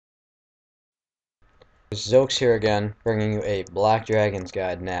Zilks here again, bringing you a Black Dragons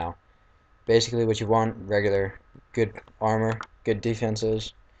guide now. Basically what you want, regular, good armor, good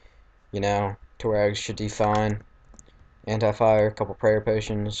defenses, Torags should do fine. Anti-fire, a couple prayer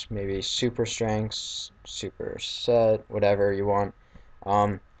potions, maybe super strengths, super set, whatever you want.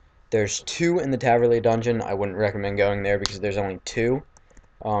 There's 2 in the Taverley dungeon. I wouldn't recommend going there because there's only 2.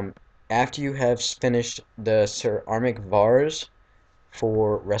 After you have finished the Sir Armic Vars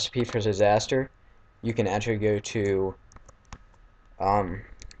for Recipe for Disaster, you can actually go to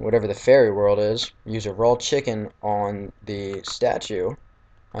whatever the fairy world is, use a raw chicken on the statue.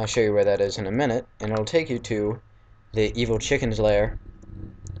 I'll show you where that is in a minute, and it'll take you to the evil chicken's lair.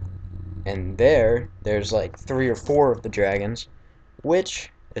 And there's like 3 or 4 of the dragons, which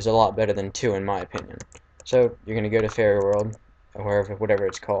is a lot better than 2 in my opinion. So you're gonna go to fairy world, or whatever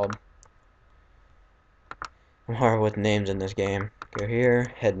it's called. I'm horrible with names in this game. Go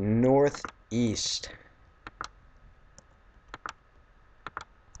here, head northeast.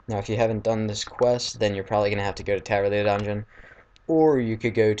 Now, if you haven't done this quest, then you're probably going to have to go to Taverley Dungeon, or you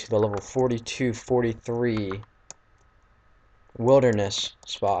could go to the level 42, 43 Wilderness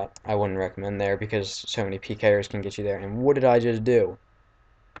spot. I wouldn't recommend there because so many PKers can get you there. And what did I just do?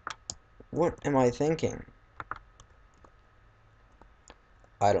 What am I thinking?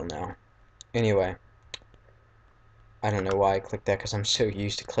 I don't know. Anyway, I don't know why I clicked that because I'm so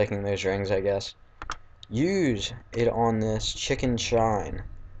used to clicking those rings, I guess. Use it on this chicken shrine,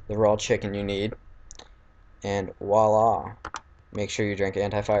 the raw chicken you need, and voila. Make sure you drink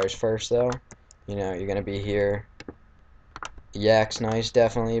anti-fires first, though. You're going to be here. Yak's nice,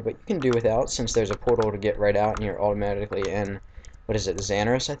 definitely, but you can do without since there's a portal to get right out and you're automatically in, what is it,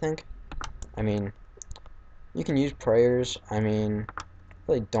 Xanaris, I think? I mean, you can use prayers. I mean,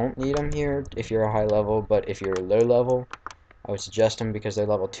 really don't need them here if you're a high level, but if you're low level, I would suggest them because they're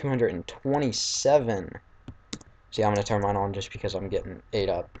level 227. See, I'm going to turn mine on just because I'm getting 8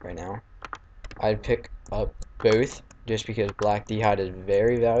 up right now. I'd pick up both just because black d'hide is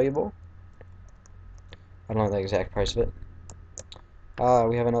very valuable. I don't know the exact price of it.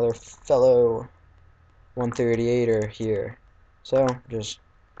 We have another fellow 138er here. So, just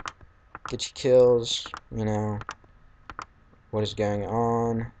get your kills, what is going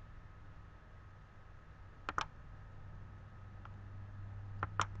on.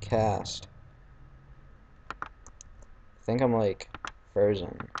 Cast. I think I'm like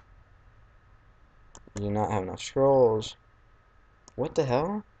frozen. You do not have enough scrolls. What the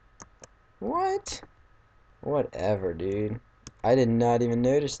hell? What? Whatever, dude. I did not even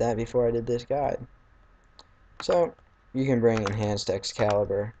notice that before I did this guide. So, you can bring Enhanced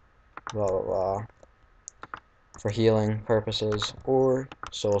Excalibur, blah blah blah, for healing purposes, or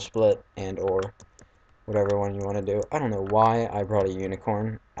Soul Split, and or whatever one you want to do. I don't know why I brought a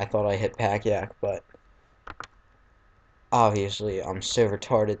unicorn. I thought I hit Pack Yak, but obviously I'm so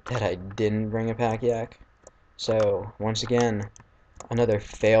retarded that I didn't bring a Pack Yak. So, once again, another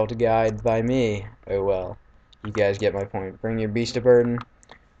failed guide by me. Oh well. You guys get my point. Bring your Beast of Burden.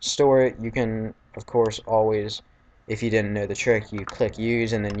 Store it. You can, of course, always, if you didn't know the trick, you click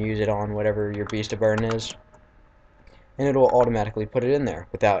use and then use it on whatever your Beast of Burden is. And it'll automatically put it in there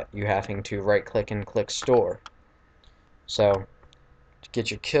without you having to right click and click store. So, to get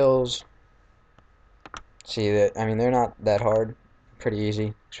your kills, see that, I mean, they're not that hard. Pretty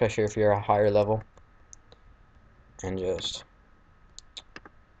easy, especially if you're a higher level. And just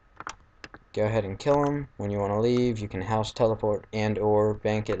go ahead and kill them. When you want to leave, you can house teleport and or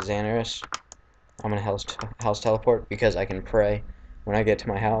bank at Xanaris. I'm going to house teleport because I can pray when I get to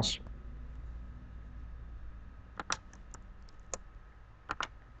my house.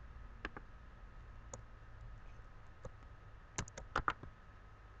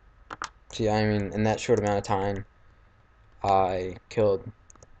 See, I mean, in that short amount of time, I killed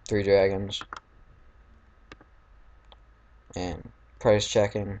 3 dragons. And price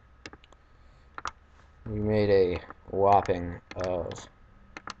checking, we made a whopping of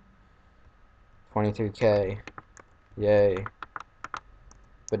 23k. Yay.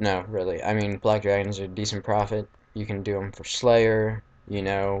 But no, really, I mean, black dragons are a decent profit. You can do them for Slayer,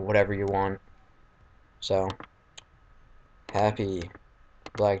 whatever you want. So, happy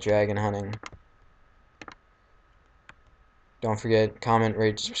black dragon hunting. Don't forget, comment,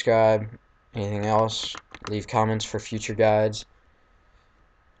 rate, subscribe. Anything else, leave comments for future guides.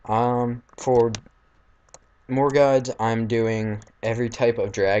 For more guides, I'm doing every type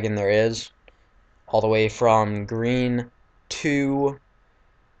of dragon there is, all the way from green to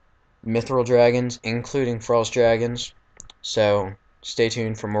mithril dragons, including frost dragons. So stay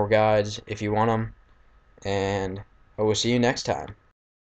tuned for more guides if you want them, and I will see you next time.